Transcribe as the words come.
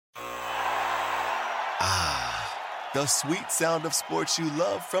The sweet sound of sports you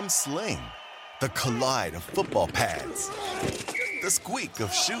love from Sling. The collide of football pads. The squeak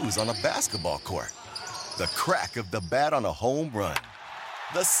of shoes on a basketball court. The crack of the bat on a home run.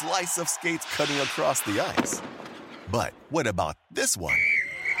 The slice of skates cutting across the ice. But what about this one?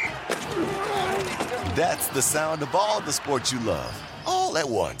 That's the sound of all the sports you love, all at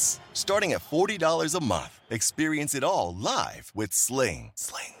once. Starting at $40 a month. Experience it all live with Sling.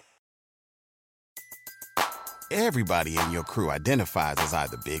 Everybody in your crew identifies as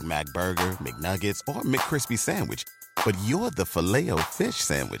either Big Mac Burger, McNuggets, or McCrispy Sandwich. But you're the Filet-O-Fish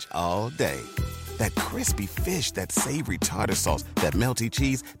Sandwich all day. That crispy fish, that savory tartar sauce, that melty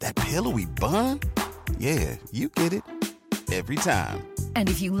cheese, that pillowy bun. Yeah, you get it. Every time. And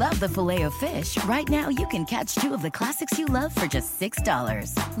if you love the Filet-O-Fish, right now you can catch two of the classics you love for just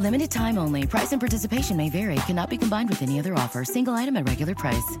 $6. Limited time only. Price and participation may vary. Cannot be combined with any other offer. Single item at regular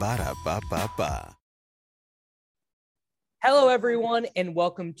price. Ba-da-ba-ba-ba. Hello, everyone, and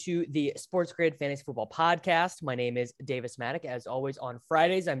welcome to the Sports Grid Fantasy Football Podcast. My name is Davis Maddock. As always, on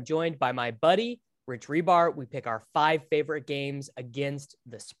Fridays, I'm joined by my buddy, Rich Hribar. We pick our 5 favorite games against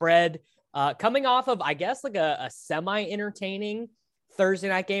the spread. Coming off of, I guess, like a semi-entertaining Thursday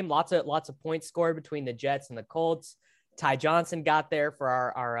night game. Lots of points scored between the Jets and the Colts. Ty Johnson got there for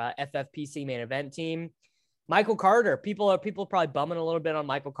our FFPC main event team. Michael Carter. People probably bumming a little bit on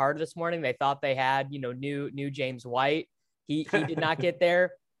Michael Carter this morning. They thought they had, new James White. He did not get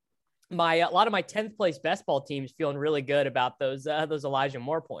there. A lot of my 10th place best ball teams feeling really good about those Elijah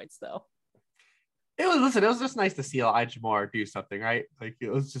Moore points though. It was just nice to see Elijah Moore do something, right? Like,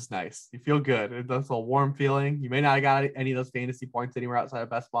 it was just nice. You feel good. It's a little warm feeling. You may not have got any of those fantasy points anywhere outside of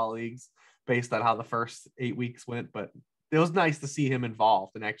best ball leagues based on how the first 8 weeks went, but it was nice to see him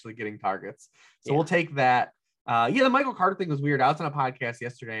involved and actually getting targets. So We'll take that. The Michael Carter thing was weird. I was on a podcast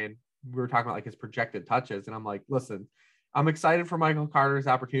yesterday and we were talking about like his projected touches. And I'm like, listen, I'm excited for Michael Carter's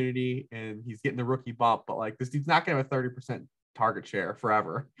opportunity and he's getting the rookie bump, but like this dude's not going to have a 30% target share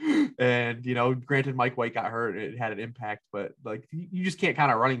forever. And, granted Mike White got hurt, it had an impact, but like you just can't count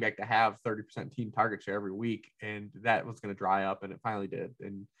on running back to have 30% team target share every week. And that was going to dry up and it finally did.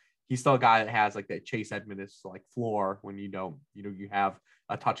 And he's still a guy that has like that Chase Edmonds like floor when you have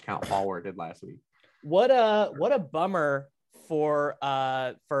a touch count fall where it did last week. What a bummer for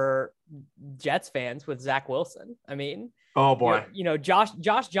Jets fans with Zach Wilson. I mean, oh boy,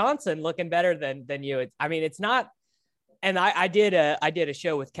 Josh Johnson looking better than you. It's not. And I did a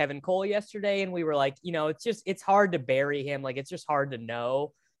show with Kevin Cole yesterday, and we were like, it's hard to bury him. Like, it's just hard to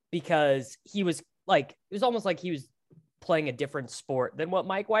know because he was like, it was almost like he was playing a different sport than what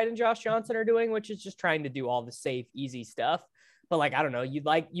Mike White and Josh Johnson are doing, which is just trying to do all the safe, easy stuff. But like, I don't know, you'd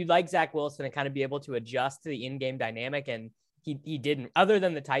like Zach Wilson to kind of be able to adjust to the in-game dynamic. And he didn't, other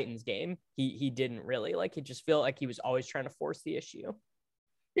than the Titans game, he didn't really. Like, it just felt like he was always trying to force the issue.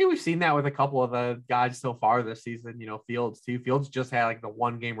 Yeah, we've seen that with a couple of the guys so far this season. Fields too. Fields just had like the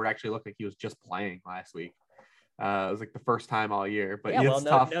one game where it actually looked like he was just playing last week. It was like the first time all year. But it's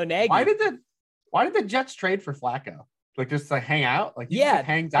tough. No Nagy. Why did the Jets trade for Flacco? Like, just like hang out? Like,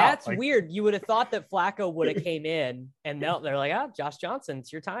 hangs out. That's weird. You would have thought that Flacco would have came in and they're like, Josh Johnson,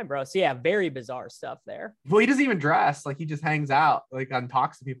 it's your time, bro. So yeah, very bizarre stuff there. Well, he doesn't even dress. Like, he just hangs out, like, and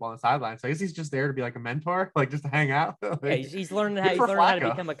talks to people on the sideline. So I guess he's just there to be like a mentor, like just to hang out. Like, he's learning how to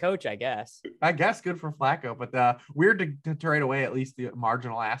become a coach, I guess. Good for Flacco, but weird to trade away at least the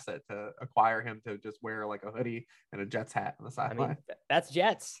marginal asset to acquire him to just wear like a hoodie and a Jets hat on the sideline. That's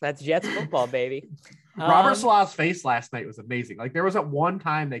Jets football, baby. Robert Sala's face last night was amazing. Like, there was at one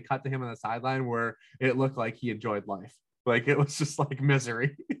time they cut to him on the sideline where it looked like he enjoyed life. Like, it was just like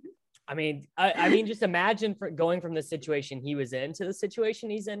misery. I mean, just imagine going from the situation he was in to the situation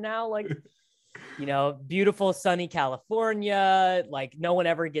he's in now. Like, beautiful sunny California. Like, no one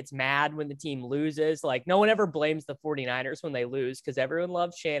ever gets mad when the team loses. Like, no one ever blames the 49ers when they lose because everyone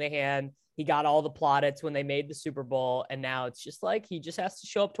loves Shanahan. He got all the plaudits when they made the Super Bowl. And now it's just like he just has to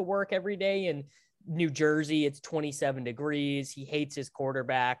show up to work every day in New Jersey. It's 27 degrees. He hates his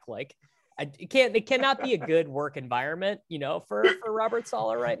quarterback. Like, it cannot be a good work environment, for Robert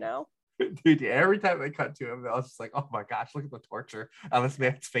Saleh right now. Dude, every time they cut to him, I was just like, oh my gosh, look at the torture on this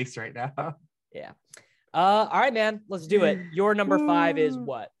man's face right now. Yeah. All right, man, let's do it. Your number 5 is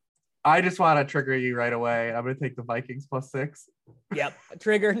what? I just want to trigger you right away. I'm going to take the Vikings +6. Yep.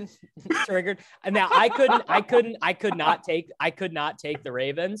 Triggered. And now I could not take the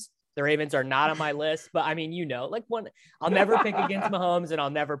Ravens. The Ravens are not on my list, but I mean, I'll never pick against Mahomes and I'll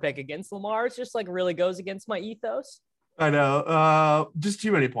never pick against Lamar. It's just like really goes against my ethos. I know. Just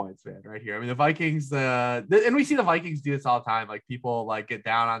too many points, man, right here. I mean, the Vikings, and we see the Vikings do this all the time. Like people like get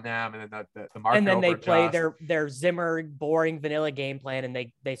down on them, and then the market And then they play overadjusts. their Zimmer boring vanilla game plan,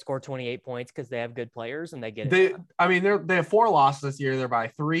 and they score 28 points because they have good players and they get it They, done. I mean, they have 4 losses this year. They're by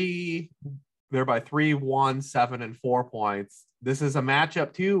 3, 1, 7, and 4 points. This is a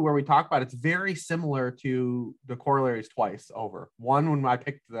matchup too where we talk about it's very similar to the corollaries twice over. One when I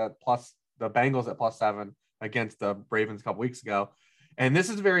picked the Bengals at +7 against the Ravens a couple weeks ago. And this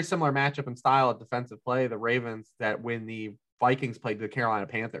is a very similar matchup in style of defensive play. The Ravens that when the Vikings played the Carolina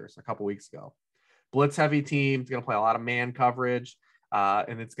Panthers a couple weeks ago. Blitz heavy team is going to play a lot of man coverage,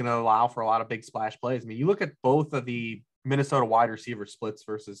 and it's going to allow for a lot of big splash plays. I mean, you look at both of the Minnesota wide receiver splits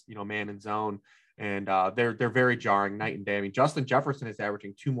versus, man and zone, and they're very jarring night and day. I mean, Justin Jefferson is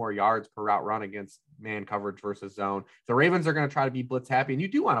averaging 2 more yards per route run against man coverage versus zone. The Ravens are going to try to be blitz happy, and you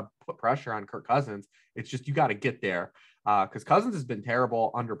do want to put pressure on Kirk Cousins. It's just you got to get there because Cousins has been terrible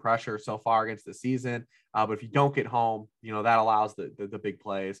under pressure so far against the season. But if you don't get home, that allows the big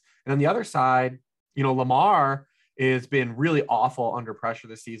plays. And on the other side, Lamar has been really awful under pressure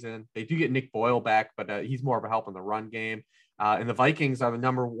this season. They do get Nick Boyle back, but he's more of a help in the run game. And the Vikings are the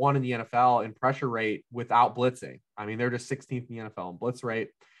number 1 in the NFL in pressure rate without blitzing. I mean, they're just 16th in the NFL in blitz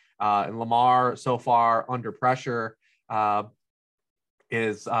rate. And Lamar so far under pressure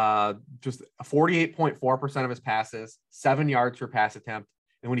is just 48.4% of his passes, 7 yards per pass attempt.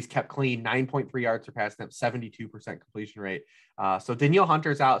 And when he's kept clean, 9.3 yards per pass attempt, 72% completion rate. So Danielle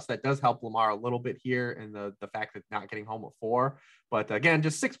Hunter's out, so that does help Lamar a little bit here in the fact that not getting home at 4. But again,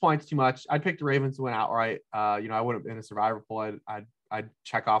 just 6 points too much. I'd pick the Ravens to win outright. I wouldn't in a survivor pool. I'd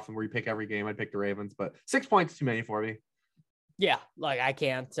check off and where you pick every game. I'd pick the Ravens, but 6 points too many for me. Yeah, like I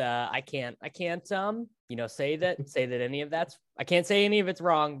can't say that any of that's, I can't say any of it's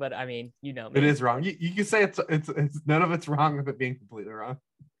wrong, but I mean, it is wrong. You can say it's none of it's wrong with it being completely wrong.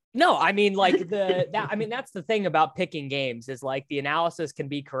 No, I mean, like that's the thing about picking games is like the analysis can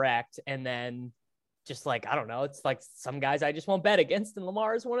be correct. And then just like, I don't know, it's like some guys I just won't bet against. And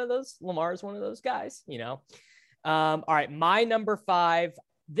Lamar is one of those guys, all right. My number 5,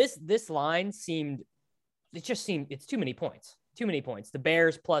 this line it's too many points. The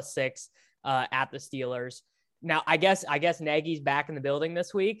Bears +6 at the Steelers. Now, I guess Nagy's back in the building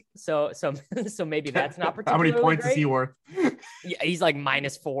this week. So maybe that's not particularly How many points great. is he worth? Yeah, he's like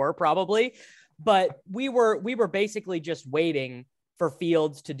 -4 probably. But we were basically just waiting for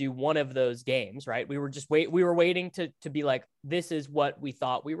Fields to do one of those games, right? We were waiting to be like, this is what we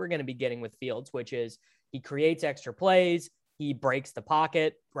thought we were going to be getting with Fields, which is he creates extra plays. He breaks the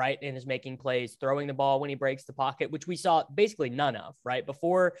pocket, right, and is making plays, throwing the ball when he breaks the pocket, which we saw basically none of, right?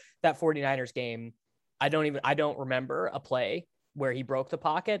 Before that 49ers game, I don't remember a play where he broke the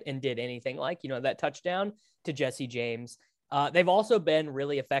pocket and did anything like, that touchdown to Jesse James. They've also been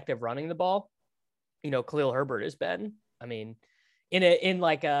really effective running the ball. Khalil Herbert has been, I mean, in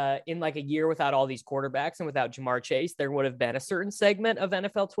a year without all these quarterbacks and without Jamar Chase, there would have been a certain segment of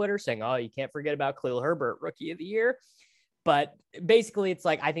NFL Twitter saying, oh, you can't forget about Khalil Herbert, rookie of the year. But basically it's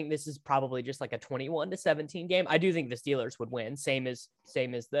like, I think this is probably just like a 21-17 game. I do think the Steelers would win. Same as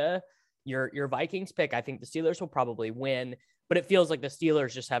your Vikings pick. I think the Steelers will probably win, but it feels like the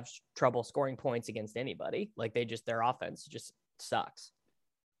Steelers just have trouble scoring points against anybody. Like their offense just sucks.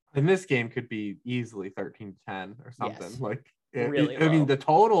 And this game could be easily 13-10 or something. Yes. Like, Really I mean, the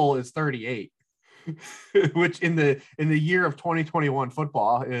total is 38, which in the year of 2021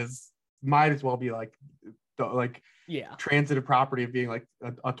 football might as well be like transitive property of being like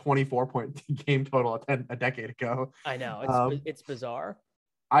a 24-point game total a decade ago. I know it's bizarre.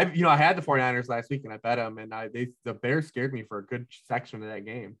 I had the 49ers last week and I bet them, and the Bears scared me for a good section of that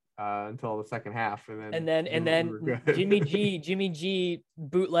game until the second half, and then Jimmy G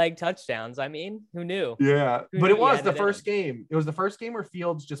bootleg touchdowns. I mean, who knew? Yeah, but it was the first game. It was the first game where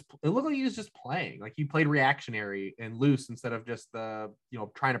Fields it looked like he was just playing, like he played reactionary and loose instead of just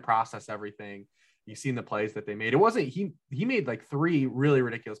trying to process everything. You've seen the plays that they made. It wasn't he made like 3 really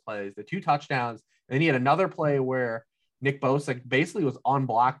ridiculous plays, the 2 touchdowns, and then he had another play where Nick Bosa basically was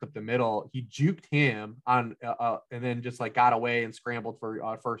unblocked up the middle. He juked him on and then just like got away and scrambled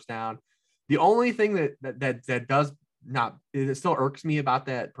for first down. The only thing that does not, it still irks me about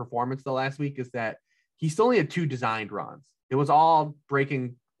that performance the last week is that he still only had 2 designed runs. It was all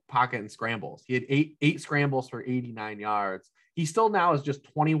breaking pocket and scrambles. He had eight scrambles for 89 yards. He still now is just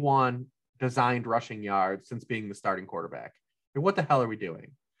 21 designed rushing yards since being the starting quarterback. What the hell are we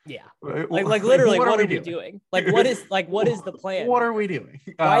doing? Yeah. Like literally, what are we doing? Like, what is the plan? What are we doing?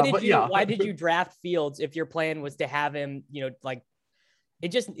 Why did you draft Fields if your plan was to have him,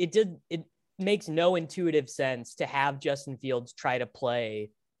 makes no intuitive sense to have Justin Fields try to play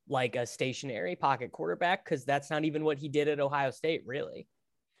like a stationary pocket quarterback, because that's not even what he did at Ohio State, really.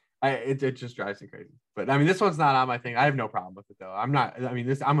 It just drives me crazy. But I mean, this one's not on my thing. I have no problem with it though. I'm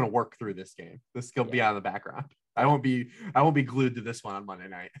going to work through this game. This will be on the background. I won't be glued to this one on Monday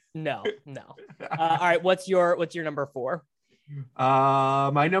night. No. All right. What's your number 4?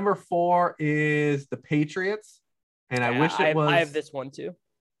 My number 4 is the Patriots. And I wish it was, I have this one too.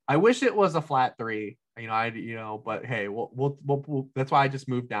 I wish it was a flat 3, but hey, we'll that's why I just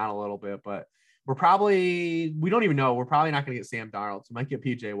moved down a little bit, but we don't even know. We're probably not going to get Sam Darnold. So might get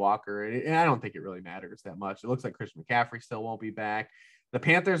PJ Walker. And I don't think it really matters that much. It looks like Christian McCaffrey still won't be back. The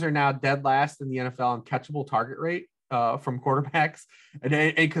Panthers are now dead last in the NFL in catchable target rate from quarterbacks.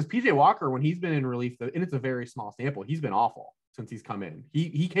 And because PJ Walker, when he's been in relief, and it's a very small sample, he's been awful since he's come in.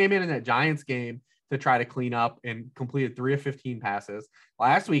 He came in that Giants game to try to clean up and completed 3 of 15 passes.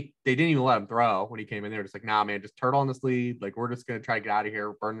 Last week, they didn't even let him throw when he came in. They were just like, nah, man, just turtle on this lead. Like, we're just going to try to get out of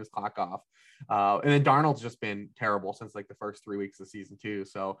here, burn this clock off. And then Darnold's just been terrible since like the first 3 weeks of season 2.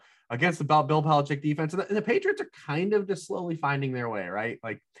 So against the Bill Belichick defense, and the Patriots are kind of just slowly finding their way, right?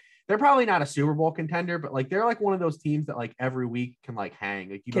 Like, they're probably not a Super Bowl contender, but like they're like one of those teams that like every week can like hang.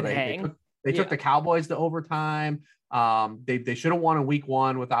 Like, they took the Cowboys to overtime. They should have won in week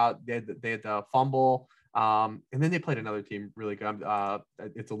 1 without they had the fumble. And then they played another team really good.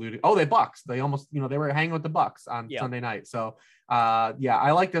 It's eluding. Oh, they Bucks. They almost, they were hanging with the Bucks on Sunday night. So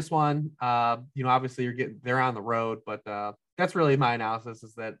I like this one. Obviously they're on the road, but that's really my analysis,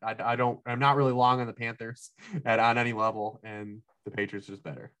 is that I'm not really long on the Panthers on any level, and the Patriots are just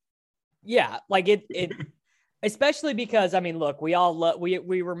better. Yeah. Like it especially because, I mean, look, we all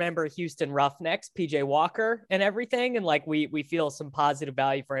we remember Houston Roughnecks, PJ Walker and everything. And like, we feel some positive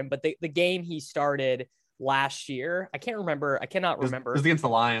value for him, but the game he started last year, I cannot remember. It was against the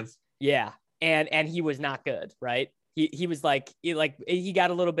Lions. Yeah. And he was not good, right? He was he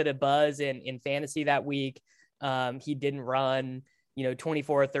got a little bit of buzz in fantasy that week. He didn't run,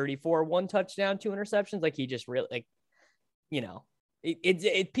 24 or 34, 1 touchdown, 2 interceptions. Like, he just really,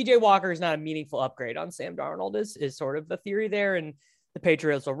 PJ Walker is not a meaningful upgrade on Sam Darnold is sort of the theory there. And the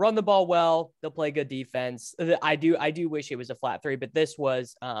Patriots will run the ball well. They'll play good defense. I do wish it was a flat 3, but this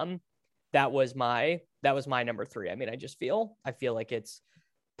was, that was my number 3. I mean, I feel like it's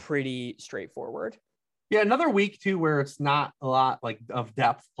pretty straightforward. Yeah. Another week too, where it's not a lot like of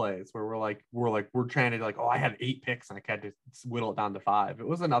depth plays where we're trying to I had 8 picks and I had to whittle it down to 5. It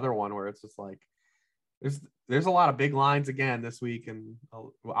was another one where it's just like, there's a lot of big lines again this week, and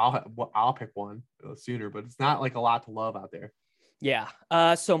I'll pick one sooner, but it's not like a lot to love out there. Yeah.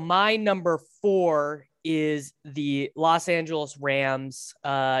 So my number 4 is the Los Angeles Rams.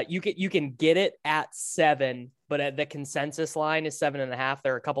 You can get it at 7, but at the consensus line is 7.5.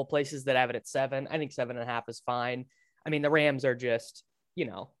 There are a couple places that have it at 7. I think 7.5 is fine. I mean, the Rams are just,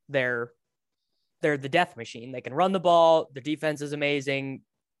 they're the death machine. They can run the ball. The defense is amazing.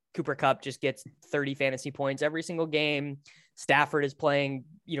 Cooper Kupp just gets 30 fantasy points every single game. Stafford is playing,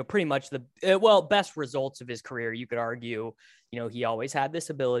 pretty much the best results of his career. You could argue, he always had this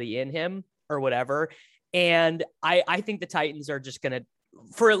ability in him or whatever. And I think the Titans are just going to,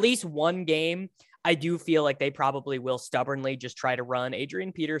 for at least one game, I do feel like they probably will stubbornly just try to run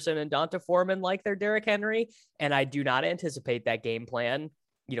Adrian Peterson and Donta Foreman like they're Derrick Henry. And I do not anticipate that game plan,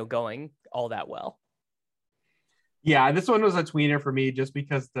 going all that well. Yeah, this one was a tweener for me just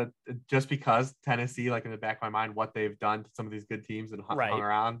because Tennessee, like in the back of my mind, what they've done to some of these good teams and hung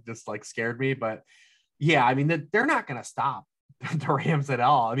around just like scared me. But yeah, I mean, they're not going to stop the Rams at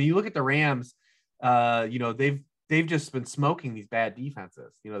all. I mean, you look at the Rams, they've just been smoking these bad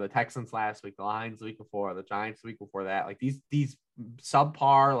defenses. The Texans last week, the Lions the week before, the Giants the week before that. Like these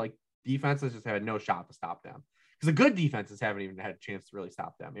subpar like defenses just had no shot to stop them, because the good defenses haven't even had a chance to really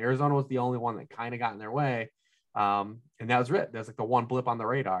stop them. Arizona was the only one that kind of got in their way. And that was it. That's like the one blip on the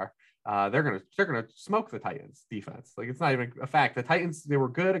radar. They're gonna smoke the Titans defense. Like, it's not even a fact. The Titans, they were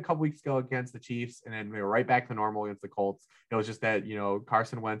good a couple weeks ago against the Chiefs, and then they were right back to normal against the Colts. It was just that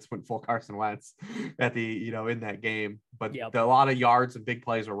Carson Wentz went full Carson Wentz at the in that game, but a lot of yards and big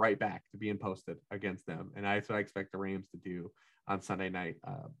plays were right back to being posted against them, and that's what I expect the Rams to do on Sunday night.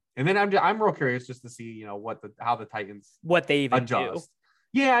 And then I'm real curious just to see how the Titans what they even adjust. do.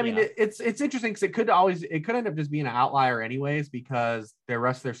 Yeah, I mean, it's interesting because it could end up just being an outlier anyways, because the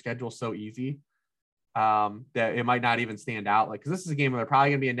rest of their schedule is so easy that it might not even stand out. Like, because this is a game where they're probably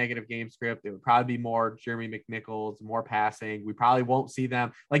going to be a negative game script. It would probably be more Jeremy McNichols, more passing. We probably won't see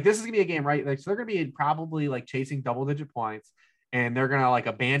them. Like, this is going to be a game, right? Like, so they're going to be probably like chasing double-digit points. and they're going to like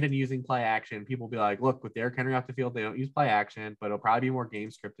abandon using play action. People will be like, look, with Derrick Henry off the field, they don't use play action, but it'll probably be more game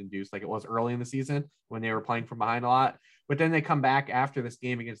script induced like it was early in the season when they were playing from behind a lot. But then they come back after this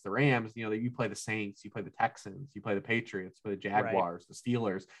game against the Rams, you know, that you play the Saints, you play the Texans, you play the Patriots, you play the Jaguars, the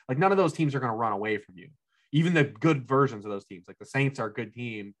Steelers. Like none of those teams are going to run away from you. Even the good versions of those teams, like the Saints are a good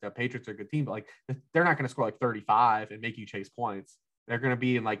team, the Patriots are a good team, but like they're not going to score like 35 and make you chase points. They're going to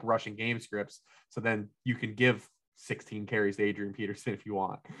be in like rushing game scripts. So then you can give 16 carries to Adrian Peterson if you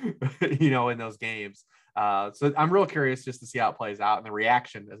want, you know, in those games. So I'm real curious just to see how it plays out and the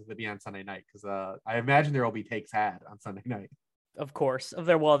reaction as it be on Sunday night. Cause I imagine there will be takes had on Sunday night. Of course.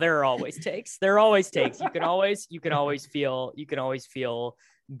 There are always takes. There are always takes. You can always feel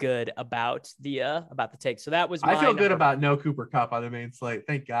good about the take. So that was I feel good about no Cooper Kupp on the main slate.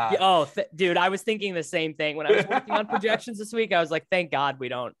 Thank God. Dude, I was thinking the same thing when I was working on projections this week. I was like, thank God we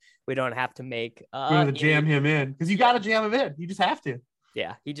don't have to make we're gonna jam him in because you got to jam him in. You just have to.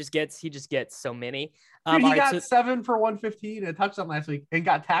 Yeah, he just gets so many. Dude, he got 7 for 115 and a touchdown last week and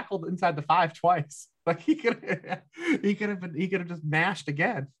got tackled inside the 5 twice. Like he could have just mashed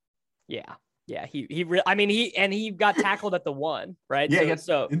again. Yeah, he got tackled at the 1, right? Yeah,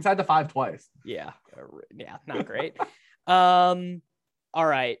 so inside the 5 twice. Yeah, not great. All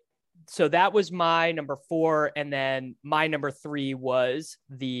right. So that was my number 4, and then my number 3 was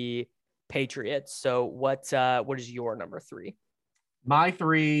the Patriots. So what is your number 3? My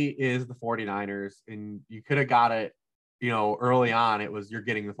 3 is the 49ers, and you could have got it, you know, early on. It was you're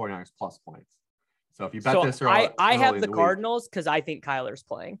getting the 49ers plus points. So if you bet this early, I have the Cardinals because I think Kyler's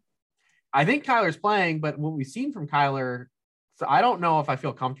playing. I think Kyler's playing, but what we've seen from Kyler, so I don't know if I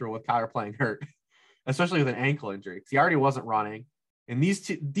feel comfortable with Kyler playing hurt, especially with an ankle injury, because he already wasn't running. And these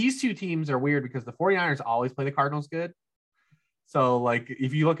two teams are weird because the 49ers always play the Cardinals good. So like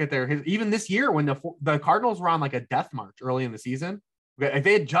if you look at even this year when the Cardinals were on like a death march early in the season, if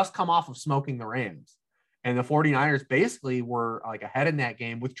they had just come off of smoking the Rams and the 49ers basically were like ahead in that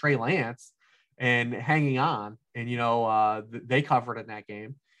game with Trey Lance and hanging on, and you know they covered in that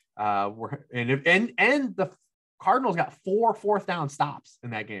game. And the Cardinals got 4 fourth down stops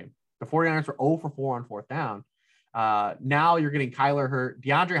in that game. The 49ers were 0 for 4 on fourth down. Now you're getting Kyler hurt.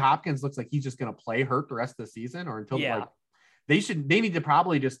 DeAndre Hopkins looks like he's just going to play hurt the rest of the season or until they need to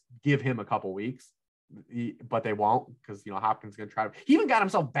probably just give him a couple weeks, but they won't because, you know, Hopkins is going to try he even got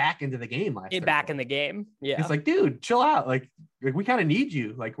himself back into the game back in the game. Yeah. It's like, dude, chill out. Like we kind of need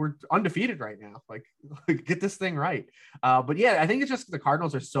you. Like we're undefeated right now. Like get this thing right. But yeah, I think it's just the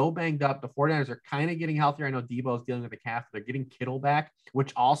Cardinals are so banged up. The 49ers are kind of getting healthier. I know Debo's dealing with a calf. They're getting Kittle back,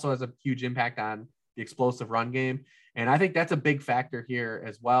 which also has a huge impact on the explosive run game. And I think that's a big factor here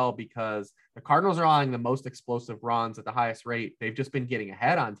as well, because the Cardinals are allowing the most explosive runs at the highest rate. They've just been getting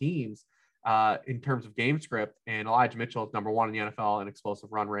ahead on teams in terms of game script, and Elijah Mitchell is number 1 in the NFL in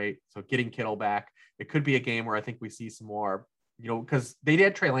explosive run rate. So getting Kittle back, it could be a game where I think we see some more, you know, because they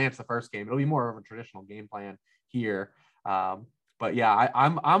did Trey Lance the first game. It'll be more of a traditional game plan here. But yeah,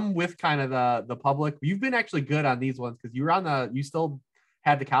 I'm with kind of the public. You've been actually good on these ones because you still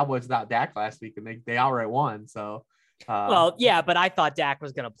had the Cowboys without Dak last week, and they outright won. So. Well, yeah, but I thought Dak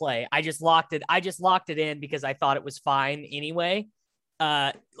was going to play. I just locked it in because I thought it was fine anyway.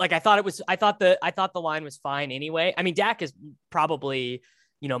 I thought the line was fine anyway. I mean, Dak is probably,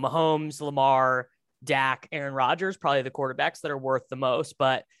 you know, Mahomes, Lamar, Dak, Aaron Rodgers, probably the quarterbacks that are worth the most,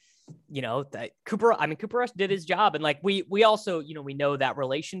 but you know, Cooper Rush did his job. And like, we also, you know, we know that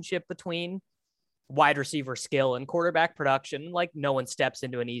relationship between wide receiver skill and quarterback production. Like no one steps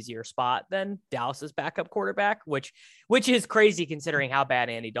into an easier spot than Dallas's backup quarterback, which is crazy considering how bad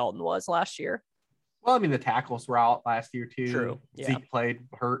Andy Dalton was last year. Well, I mean, the tackles were out last year too. True. Yeah. Zeke played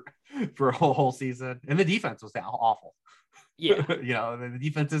hurt for a whole season, and the defense was awful. Yeah. You know, the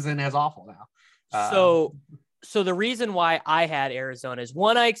defense isn't as awful now. So the reason why I had Arizona is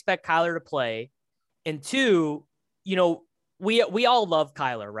 1, I expect Kyler to play, and 2, you know, we all love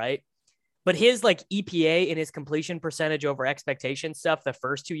Kyler, right? But his like EPA and his completion percentage over expectation stuff, the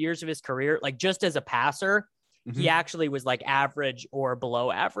first 2 years of his career, like just as a passer, he actually was like average or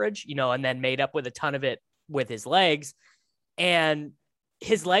below average, you know, and then made up with a ton of it with his legs. And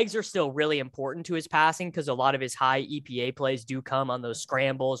his legs are still really important to his passing because a lot of his high EPA plays do come on those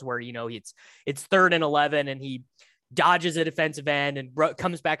scrambles where, you know, it's 3rd and 11 and he dodges a defensive end and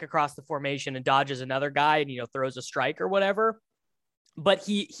comes back across the formation and dodges another guy and, you know, throws a strike or whatever. But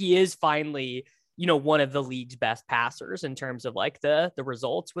he is finally, you know, one of the league's best passers in terms of like the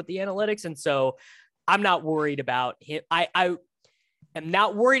results with the analytics. And so I'm not worried about him. I am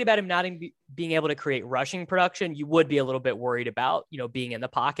not worried about him not being able to create rushing production. You would be a little bit worried about, you know, being in the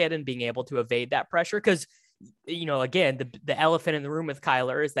pocket and being able to evade that pressure. Cause again, the elephant in the room with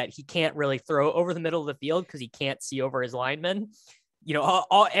Kyler is that he can't really throw over the middle of the field because he can't see over his linemen.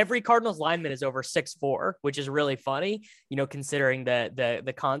 Every Cardinals lineman is over 6'4", which is really funny, considering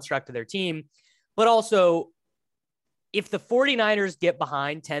the construct of their team. But also, if the 49ers get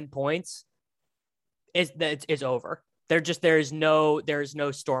behind 10 points, it's over. There's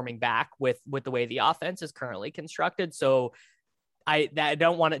no storming back with the way the offense is currently constructed. So I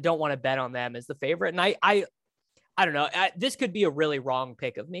don't want to bet on them as the favorite. And I don't know. This could be a really wrong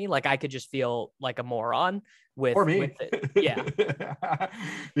pick of me. Like I could just feel like a moron or me. with it. Yeah.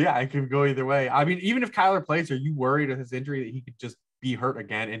 Yeah, it could go either way. I mean, even if Kyler plays, are you worried of his injury that he could just be hurt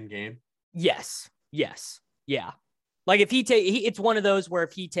again in game? Yes. Yeah. Like if it's one of those where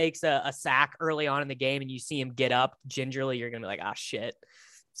if he takes a sack early on in the game and you see him get up gingerly, you're going to be like, ah, shit,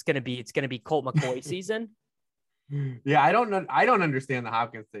 it's going to be Colt McCoy season. Yeah. I don't understand the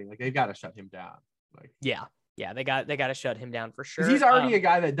Hopkins thing. Like they've got to shut him down. Like, yeah, they got to shut him down for sure. He's already a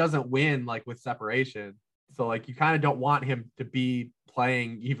guy that doesn't win like with separation. So like, you kind of don't want him to be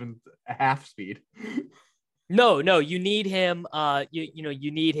playing even a half speed. No, you need him.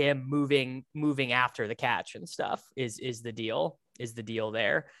 You need him moving after the catch and stuff is the deal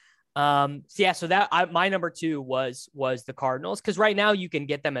there. So that my number 2 was the Cardinals. Cause right now you can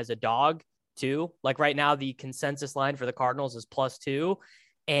get them as a dog too. Like right now the consensus line for the Cardinals is +2.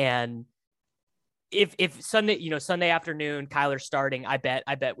 And if Sunday afternoon, Kyler's starting, I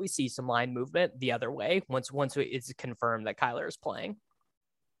bet we see some line movement the other way once it's confirmed that Kyler is playing.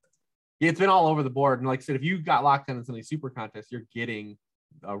 Yeah, it's been all over the board. And like I said, if you got locked in some of these super contests, you're getting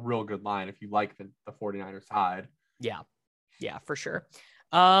a real good line if you like the 49ers side. Yeah, for sure.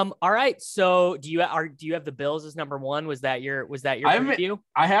 All right. So do you have the Bills as number 1? Was that your preview?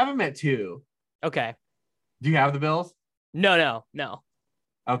 I have them at 2. Okay. Do you have the Bills? No.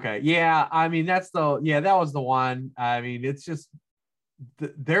 Okay. Yeah. I mean, that was the one. I mean, it's just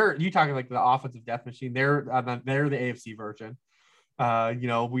you talking like the offensive death machine. They're the AFC version.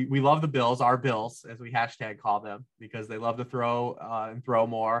 We love the Bills, our Bills, as we #call them, because they love to throw and throw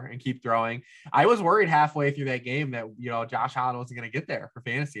more and keep throwing. I was worried halfway through that game that, Josh Allen wasn't going to get there for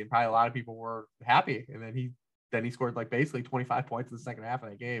fantasy, and probably a lot of people were happy. And then he scored like basically 25 points in the second half of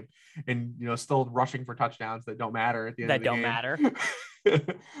that game, and, still rushing for touchdowns that don't matter at the end of the game. That don't matter.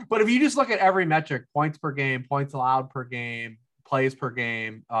 But if you just look at every metric, points per game, points allowed per game, plays per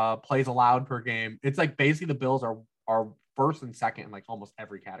game, plays allowed per game, it's like basically the Bills are first and second in like almost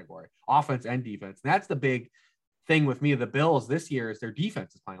every category, offense and defense. And that's the big thing with me. The Bills this year is their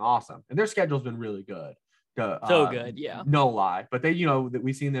defense is playing awesome, and their schedule's been really good. So good, yeah. No lie. But they, that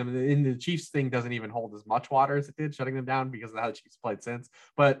we've seen them in the Chiefs thing doesn't even hold as much water as it did, shutting them down because of how the Chiefs played since.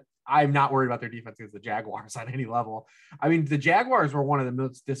 But I'm not worried about their defense against the Jaguars on any level. I mean, the Jaguars were one of the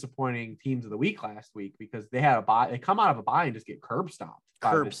most disappointing teams of the week last week because they had a bye. They come out of a bye and just get curb stomped.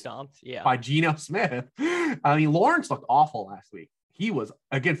 Yeah. By Geno Smith. I mean, Lawrence looked awful last week. He was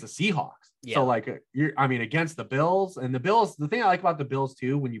against the Seahawks. Yeah. So against the Bills, and the Bills, the thing I like about the Bills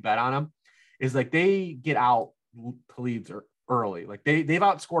too, when you bet on them, is like they get out to leads early. Like they've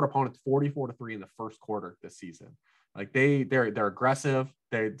outscored opponents 44-3 in the first quarter this season. Like they're aggressive.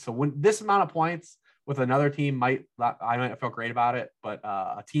 So when this amount of points with another team I might feel great about it, but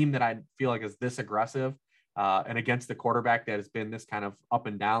a team that I feel like is this aggressive and against the quarterback that has been this kind of up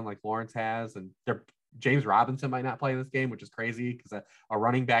and down like Lawrence has, and James Robinson might not play in this game, which is crazy because a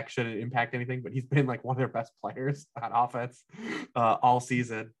running back shouldn't impact anything, but he's been like one of their best players on offense all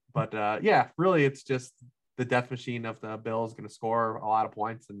season. But really it's just the death machine of the Bills going to score a lot of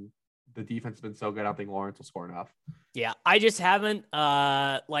points, and the defense has been so good. I don't think Lawrence will score enough. Yeah. I just haven't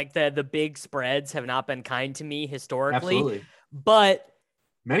like the big spreads have not been kind to me historically. Absolutely. But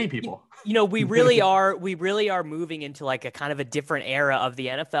many people, we really are moving into like a kind of a different era of the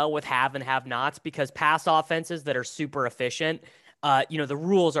NFL with have and have nots, because pass offenses that are super efficient, the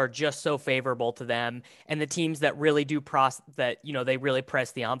rules are just so favorable to them, and the teams that really do they really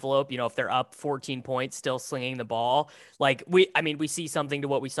press the envelope, if they're up 14 points, still slinging the ball. Like we see something to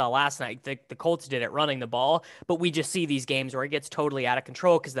what we saw last night. The Colts did it running the ball, but we just see these games where it gets totally out of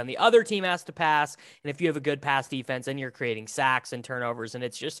control because then the other team has to pass. And if you have a good pass defense, then you're creating sacks and turnovers. And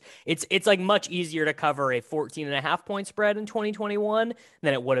it's like much easier to cover a 14.5 point spread in 2021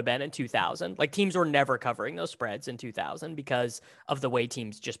 than it would have been in 2000. Like teams were never covering those spreads in 2000 because of the way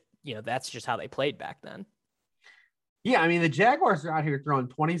teams just, that's just how they played back then. Yeah. I mean, the Jaguars are out here throwing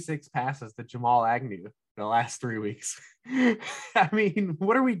 26 passes to Jamal Agnew the last 3 weeks. I mean,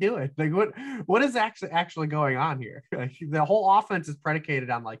 what are we doing? Like what is actually going on here? Like, the whole offense is predicated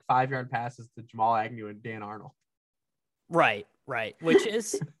on like 5-yard passes to Jamal Agnew and Dan Arnold. Right. Which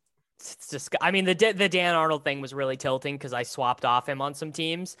is It's just, I mean, the Dan Arnold thing was really tilting because I swapped off him on some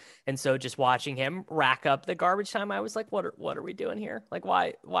teams, and so just watching him rack up the garbage time, I was like, what are we doing here? Like,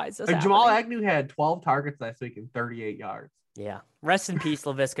 why is this happening? Jamal Agnew had 12 targets last week and 38 yards. Yeah, rest in peace,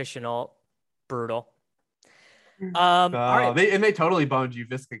 Laviska Shenault. Brutal. All right. They totally boned you,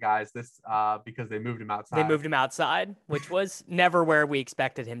 Visca guys, because they moved him outside. They moved him outside, which was never where we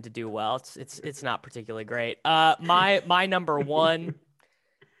expected him to do well. It's not particularly great. My number one.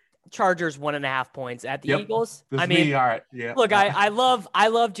 Chargers 1.5 points at the Eagles. I mean, all right. Yeah. Look, I love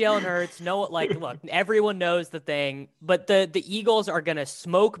Jalen Hurts. No, like, look, everyone knows the thing, but the Eagles are going to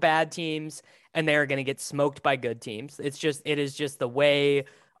smoke bad teams and they're going to get smoked by good teams. It is just the way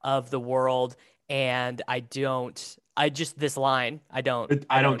of the world. And this line, I don't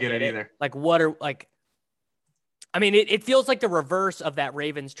get it either. Like, it feels like the reverse of that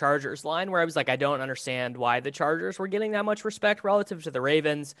Ravens Chargers line where I was like, I don't understand why the Chargers were getting that much respect relative to the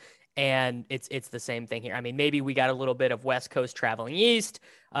Ravens. And it's the same thing here. I mean, maybe we got a little bit of West Coast traveling east.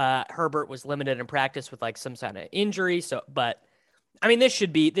 Herbert was limited in practice with like some kind of injury. So, but I mean, this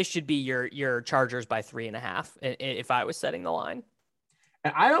should be your Chargers by 3.5 if I was setting the line.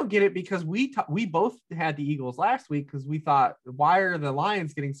 And I don't get it because we both had the Eagles last week because we thought, why are the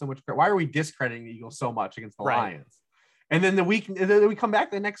Lions getting so much credit? Why are we discrediting the Eagles so much against the Lions? And then we come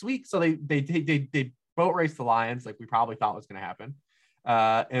back the next week. So they boat race the Lions like we probably thought was going to happen.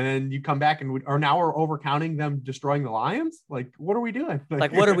 And then you come back and now we're overcounting them destroying the Lions. Like, what are we doing?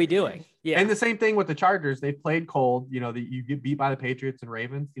 Like, what are we doing? Yeah. And the same thing with the Chargers. They played cold. You get beat by the Patriots and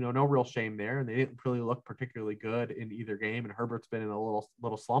Ravens. No real shame there. And they didn't really look particularly good in either game. And Herbert's been in a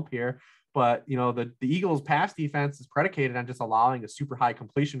little slump here. But the Eagles' pass defense is predicated on just allowing a super high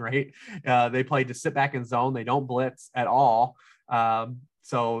completion rate. They play to sit back in zone. They don't blitz at all.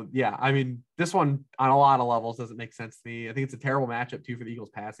 So, yeah, I mean, this one on a lot of levels doesn't make sense to me. I think it's a terrible matchup, too, for the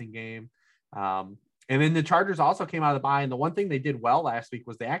Eagles passing game. And then the Chargers also came out of the bye. And the one thing they did well last week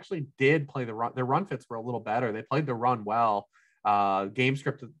was they actually did play the run. Their run fits were a little better. They played the run well. Game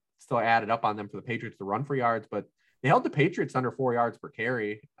script still added up on them for the Patriots to run for yards, but they held the Patriots under 4 yards per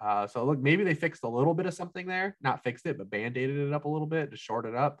carry. So, look, maybe they fixed a little bit of something there. Not fixed it, but Band-Aided it up a little bit to short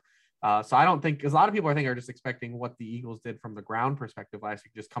it up. So I don't think, because a lot of people I think are just expecting what the Eagles did from the ground perspective last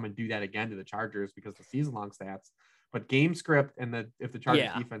week, just come and do that again to the Chargers because the season long stats, but game script and if the Chargers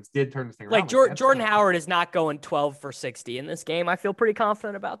defense did turn this thing around. Like Jordan Howard is not going 12 for 60 in this game. I feel pretty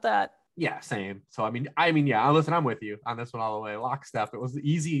confident about that. Yeah, same. So, I mean, yeah, listen, I'm with you on this one all the way. Lockstep. It was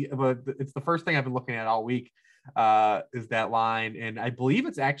easy, but it's the first thing I've been looking at all week is that line. And I believe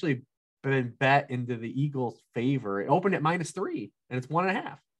it's actually been bet into the Eagles' favor. It opened at -3 and it's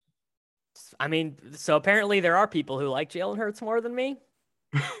 1.5. I mean, so apparently there are people who like Jalen Hurts more than me.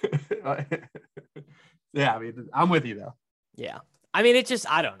 Yeah, I mean, I'm with you though. Yeah. I mean, it's just,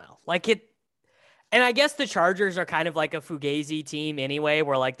 I don't know. Like it, and I guess the Chargers are kind of like a Fugazi team anyway,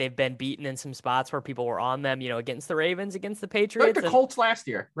 where like they've been beaten in some spots where people were on them, against the Ravens, against the Patriots. Like the Colts last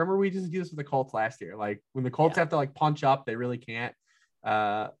year. Remember we just did this with the Colts last year. Like when the Colts have to like punch up, they really can't.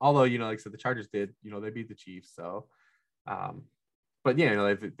 Although, like I said, the Chargers did, they beat the Chiefs. So, but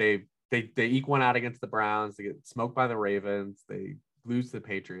yeah, they eke one out against the Browns. They get smoked by the Ravens. They lose to the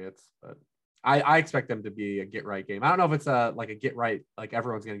Patriots. But I expect them to be a get right game. I don't know if it's a get right, like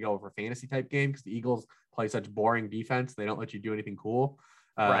everyone's going to go over a fantasy type game because the Eagles play such boring defense. They don't let you do anything cool.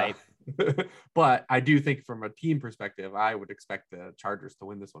 Right. But I do think from a team perspective, I would expect the Chargers to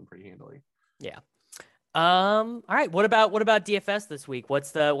win this one pretty handily. Yeah. All right. What about DFS this week?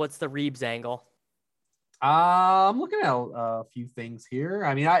 What's the Reeves angle? I'm looking at a few things here.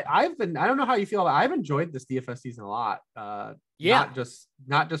 I mean, I don't know how you feel about it. I've enjoyed this DFS season a lot. Not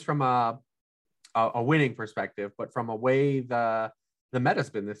just from a winning perspective, but from a way the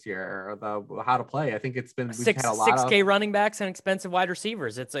meta's been this year, or how to play. I think it's been we've had a lot 6K running backs and expensive wide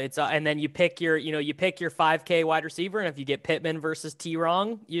receivers. It's and then you pick your 5K wide receiver, and if you get Pittman versus T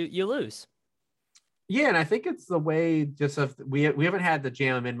wrong, you lose. Yeah, and I think it's the way just of we haven't had the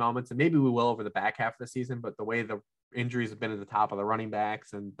jam in moments, and maybe we will over the back half of the season, but the way the injuries have been at the top of the running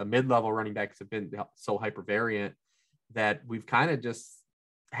backs and the mid-level running backs have been so hypervariant that we've kind of just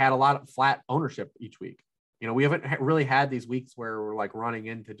had a lot of flat ownership each week. We haven't really had these weeks where we're like running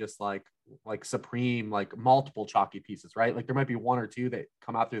into just like supreme, like multiple chalky pieces, right? Like there might be one or two that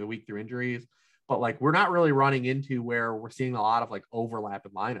come out through the week through injuries, but like we're not really running into where we're seeing a lot of like overlap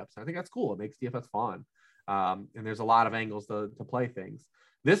in lineups. I think that's cool. It makes DFS fun. And there's a lot of angles to play things.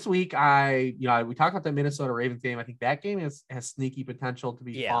 This week, we talked about the Minnesota Ravens game. I think that game has sneaky potential to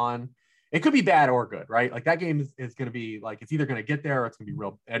be fun. It could be bad or good, right? Like that game is going to be like, it's either going to get there or it's going to be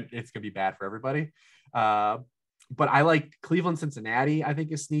real, and it's going to be bad for everybody. But I like Cleveland, Cincinnati, I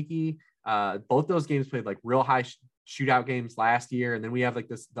think is sneaky. Both those games played like real high shootout games last year. And then we have like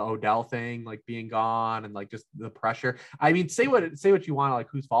the Odell thing, like being gone and like just the pressure. I mean, say what you want, like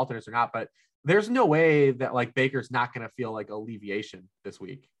whose fault it is or not, but there's no way that like Baker's not going to feel like alleviation this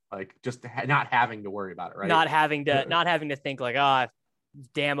week. Like just not having to worry about it, right? Not having to think like,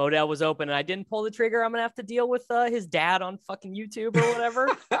 damn, Odell was open and I didn't pull the trigger. I'm going to have to deal with his dad on fucking YouTube or whatever.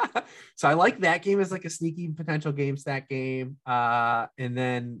 So I like that game as like a sneaky potential game stack game. And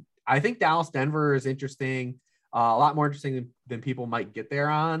then I think Dallas Denver is interesting. A lot more interesting than people might get there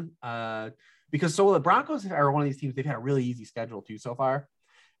on. Because the Broncos are one of these teams, they've had a really easy schedule too so far.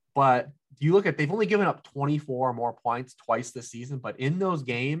 But you look at, they've only given up 24 more points twice this season. But in those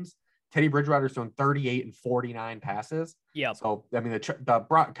games, Teddy Bridgewater's thrown 38 and 49 passes. Yeah. So, I mean,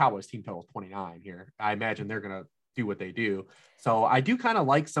 the Cowboys team total is 29 here. I imagine they're going to do what they do. So I do kind of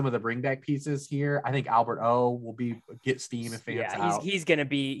like some of the bring back pieces here. I think Albert O will get steam if fans out. He's going to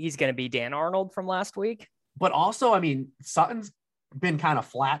be Dan Arnold from last week. But also, I mean, Sutton's been kind of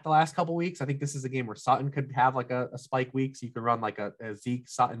flat the last couple of weeks. I think this is a game where Sutton could have like a spike week. So you can run like a Zeke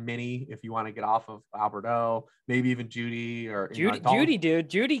Sutton mini if you want to get off of Alberto, maybe even Judy or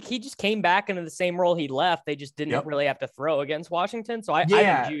Judy, he just came back into the same role he left. They just didn't really have to throw against Washington. So I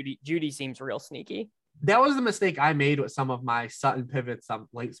think Judy seems real sneaky. That was the mistake I made with some of my Sutton pivots. I'm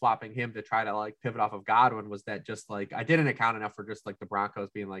late swapping him to try to like pivot off of Godwin, was that just like, I didn't account enough for just like the Broncos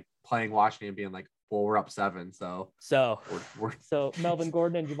being like playing Washington and being like, well, we're up 7. So Melvin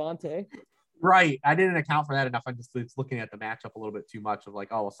Gordon and Javonte. Right. I didn't account for that enough. I'm just looking at the matchup a little bit too much of like,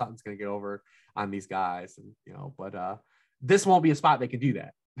 oh, well, Sutton's going to get over on these guys. And, but this won't be a spot they can do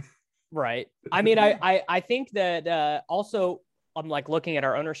that. Right. I mean, I think that also I'm like looking at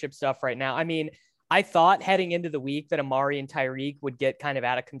our ownership stuff right now. I mean, I thought heading into the week that Amari and Tyreek would get kind of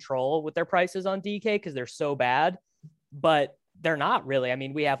out of control with their prices on DK because they're so bad, but they're not really. I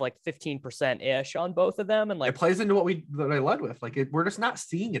mean, we have like 15% ish on both of them. And like, it plays into what I led with. Like we're just not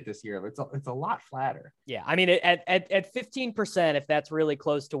seeing it this year. It's a lot flatter. Yeah. I mean, at 15%, if that's really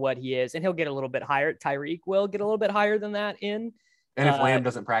close to what he is, and he'll get a little bit higher, Tyreek will get a little bit higher than that in. And if Lamb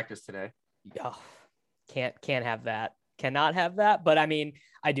doesn't practice today. Oh, can't have that. Cannot have that. But I mean,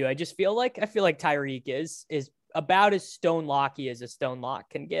 I do. I feel like Tyreek is about as stone locky as a stone lock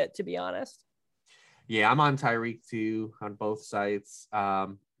can get, to be honest. Yeah, I'm on Tyreek too on both sites.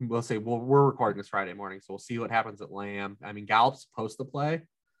 We'll say we're recording this Friday morning, so we'll see what happens at Lamb. I mean, Gallup's supposed to play.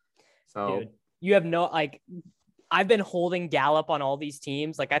 So dude, you have no I've been holding Gallup on all these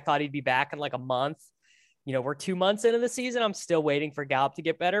teams. Like I thought he'd be back in like a month. We're 2 months into the season. I'm still waiting for Gallup to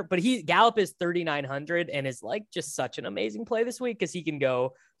get better, but Gallup is 3,900 and is like just such an amazing play this week because he can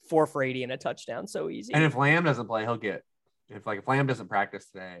go 4 for 80 and a touchdown so easy. And if Lamb doesn't play, he'll get. If Lamb doesn't practice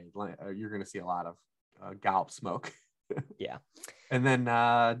today, you're going to see a lot of Gallup smoke. Yeah. And then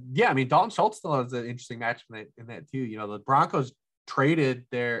I mean, Dalton Schultz still has an interesting match in that too. The Broncos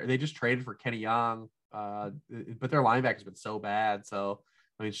they just traded for Kenny Young, but their linebacker has been so bad. So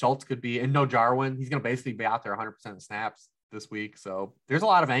I mean, Schultz could be, and no Jarwin. He's going to basically be out there 100% of snaps this week. So there's a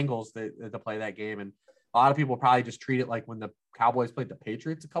lot of angles to play that game. And a lot of people probably just treat it like when the Cowboys played the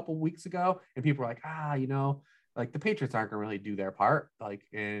Patriots a couple weeks ago, and people are like, like the Patriots aren't going to really do their part.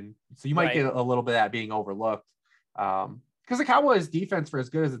 And so you might get a little bit of that being overlooked. Because the Cowboys defense, for as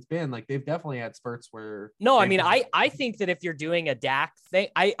good as it's been, like they've definitely had spurts where. No, I mean, I think that if you're doing a Dak thing,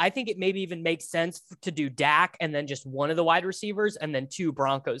 I think it maybe even makes sense to do Dak and then just one of the wide receivers and then 2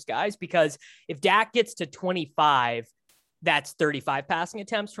 Broncos guys, because if Dak gets to 25, that's 35 passing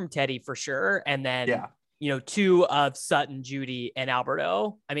attempts from Teddy for sure. And then, 2 of Sutton, Judy, and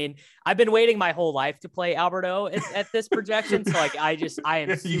Alberto. I mean, I've been waiting my whole life to play Alberto at this projection. So like, I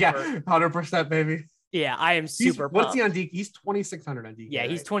am super. Yeah, 100%, baby. Yeah, I am super pumped. What's he on DK? He's 2,600 on DK. Yeah,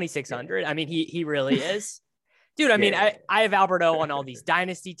 he's 2,600. I mean, he really is. Dude, I mean, I have Alberto on all these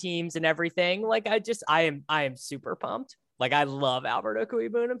dynasty teams and everything. Like, I am super pumped. Like, I love Alberto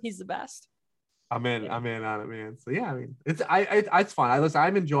Kuibunam. He's the best. I'm in on it, man. So yeah, I mean, it's fun.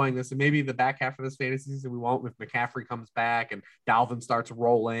 I'm enjoying this, and maybe the back half of this fantasy season we won't, if McCaffrey comes back and Dalvin starts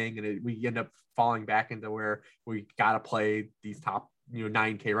rolling, and we end up falling back into where we got to play these top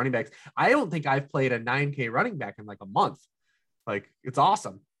 9K running backs. I don't think I've played a 9K running back in like a month. Like, it's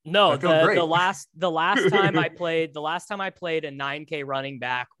awesome. No, the last time I played a 9K running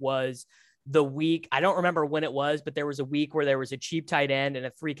back was the week. I don't remember when it was, but there was a week where there was a cheap tight end and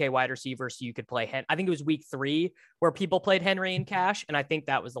a 3K wide receiver. So you could play I think it was week 3 where people played Henry and cash. And I think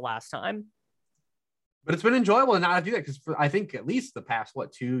that was the last time. But it's been enjoyable to not do that, because I think at least the past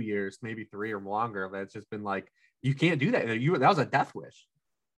 2 years, maybe 3 or longer, that's just been like, you can't do that. That was a death wish.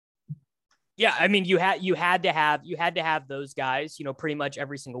 Yeah, I mean, you had to have those guys, pretty much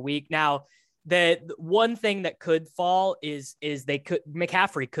every single week. Now, the one thing that could fall is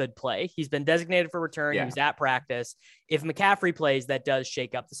McCaffrey could play. He's been designated for return. Yeah. He was at practice. If McCaffrey plays, that does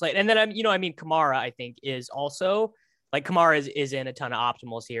shake up the slate. And then Kamara, I think, is also like Kamara is in a ton of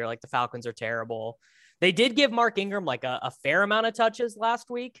optimals here. Like the Falcons are terrible. They did give Mark Ingram like a fair amount of touches last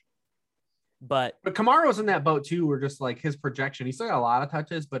week. But Kamara was in that boat too, where just like his projection, he still got a lot of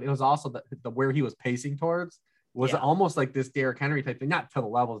touches, but it was also the where he was pacing towards was almost like this Derrick Henry type thing, not to the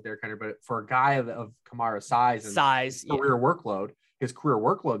level of Derrick Henry, but for a guy of Kamara's size and career workload, his career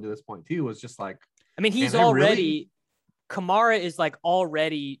workload to this point too was just like, I mean, Kamara is like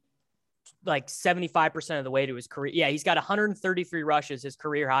already like 75% of the way to his career. Yeah, he's got 133 rushes. His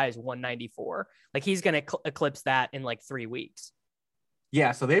career high is 194. Like he's going to eclipse that in like 3 weeks.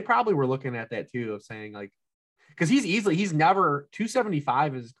 Yeah, so they probably were looking at that too, of saying like, because he's never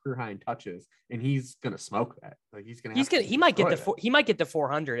 275 is his career high in touches, and he's gonna smoke that. Like he might get to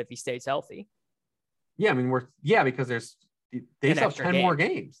 400 if he stays healthy. Yeah, I mean because they still have 10 more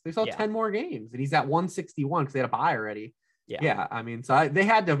games. They still have 10 more games, and he's at 161 because they had a bye already. Yeah. I mean, so they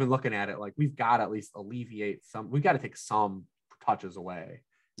had to have been looking at it like we've got to at least alleviate some. We've got to take some touches away,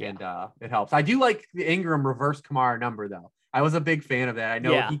 and it helps. I do like the Ingram reverse Kamara number though. I was a big fan of that. I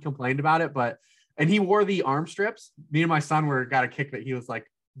know he complained about it, and he wore the arm strips. Me and my son got a kick that he was like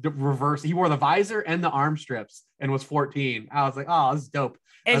the reverse. He wore the visor and the arm strips and was 14. I was like, oh, this is dope.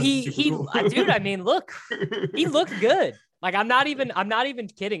 And dude, I mean, look, he looked good. Like, I'm not even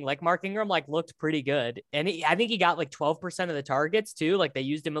kidding. Like Mark Ingram, like looked pretty good. And I think he got like 12% of the targets too. Like they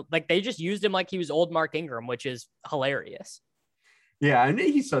just used him like he was old Mark Ingram, which is hilarious. Yeah, and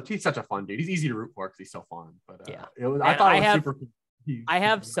he's such a fun dude. He's easy to root for because he's so fun. But I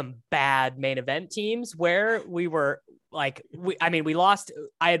have some bad main event teams where we were like, we lost.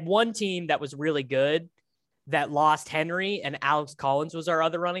 I had one team that was really good that lost Henry, and Alex Collins was our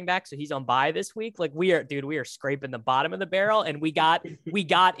other running back, so he's on bye this week. Like we are scraping the bottom of the barrel, and we got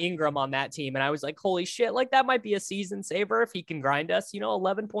Ingram on that team, and I was like, holy shit, like that might be a season saver if he can grind us,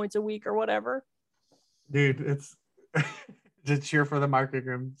 11 points a week or whatever. Dude, it's. Just cheer for the Mark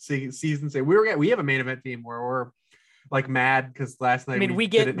Ingram season. We have a main event team where we're like mad because last night. I mean, we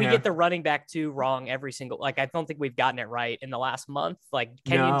get the running back too wrong every single. Like I don't think we've gotten it right in the last month. Like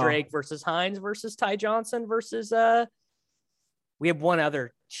Kenyon Drake versus Hines versus Ty Johnson versus. We have one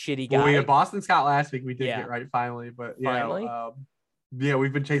other shitty guy. Well, we had Boston Scott last week. We did get right finally, but finally.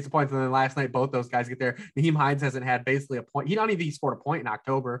 We've been chasing points, and then last night both those guys get there. Naheem Hines hasn't had basically a point. He scored a point in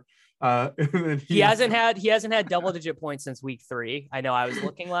October. He hasn't had double-digit points since week 3. I know. I was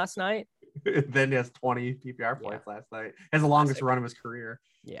looking last night. Then he has 20 PPR points last night. Has the longest run of his career.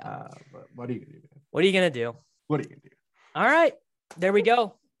 Yeah. But what are you gonna do, man? What are you gonna do? All right, there we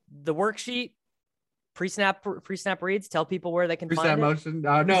go. The worksheet. Pre-snap reads. Tell people where they can find it. Motion.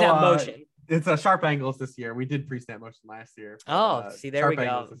 Motion. It's a sharp angles this year. We did pre-snap motion last year. See, there we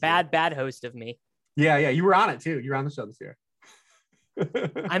go. Bad host of me. Yeah. You were on it too. You were on the show this year.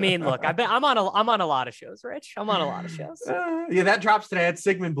 I mean, look, I'm on a lot of shows, Rich. I'm on a lot of shows. That drops today. I had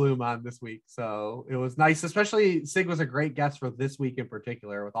Sigmund Bloom on this week, so it was nice. Especially Sig was a great guest for this week in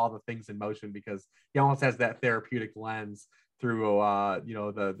particular, with all the things in motion, because he almost has that therapeutic lens through,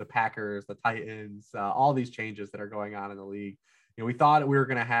 the Packers, the Titans, all these changes that are going on in the league. We thought we were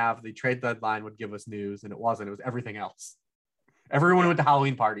going to have the trade deadline would give us news, and it wasn't. It was everything else. Everyone went to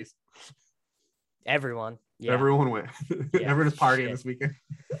Halloween parties. Everyone went. Everyone is partying this weekend.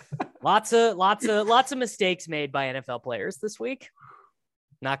 lots of mistakes made by NFL players this week.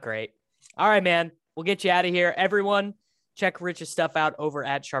 Not great. All right, man. We'll get you out of here. Everyone, check Rich's stuff out over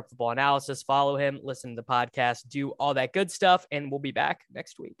at Sharp Football Analysis. Follow him, listen to the podcast, do all that good stuff, and we'll be back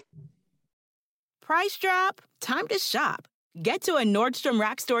next week. Price drop? Time to shop. Get to a Nordstrom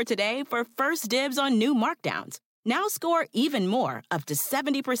Rack store today for first dibs on new markdowns. Now score even more, up to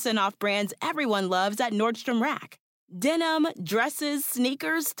 70% off brands everyone loves at Nordstrom Rack. Denim, dresses,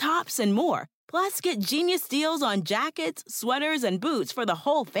 sneakers, tops, and more. Plus, get genius deals on jackets, sweaters, and boots for the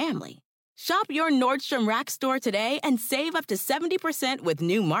whole family. Shop your Nordstrom Rack store today and save up to 70% with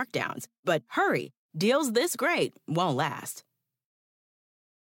new markdowns. But hurry, deals this great won't last.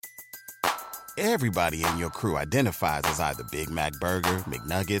 Everybody in your crew identifies as either Big Mac Burger,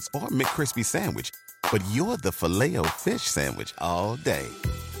 McNuggets, or McCrispy Sandwich. But you're the Filet-O-Fish Sandwich all day.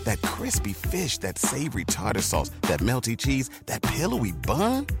 That crispy fish, that savory tartar sauce, that melty cheese, that pillowy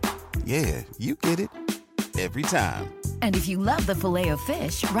bun. Yeah, you get it. Every time. And if you love the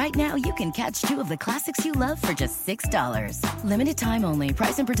Filet-O-Fish, right now you can catch 2 of the classics you love for just $6. Limited time only.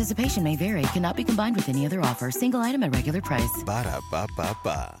 Price and participation may vary. Cannot be combined with any other offer. Single item at regular price.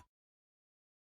 Ba-da-ba-ba-ba.